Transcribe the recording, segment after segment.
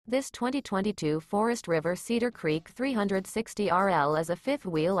This 2022 Forest River Cedar Creek 360RL is a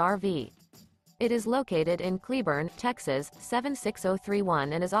fifth-wheel RV. It is located in Cleburne, Texas,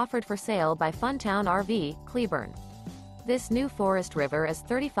 76031 and is offered for sale by Funtown RV, Cleburne. This new Forest River is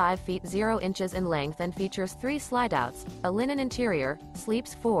 35 feet 0 inches in length and features 3 slideouts, a linen interior,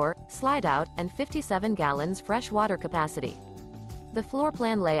 sleeps 4, slideout, and 57 gallons fresh water capacity. The floor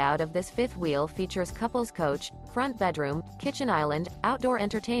plan layout of this fifth wheel features couples coach, front bedroom, kitchen island, outdoor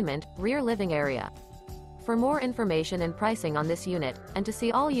entertainment, rear living area. For more information and pricing on this unit, and to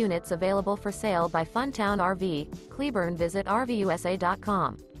see all units available for sale by Funtown RV, Cleburne, visit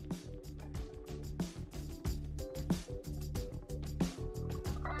RVUSA.com.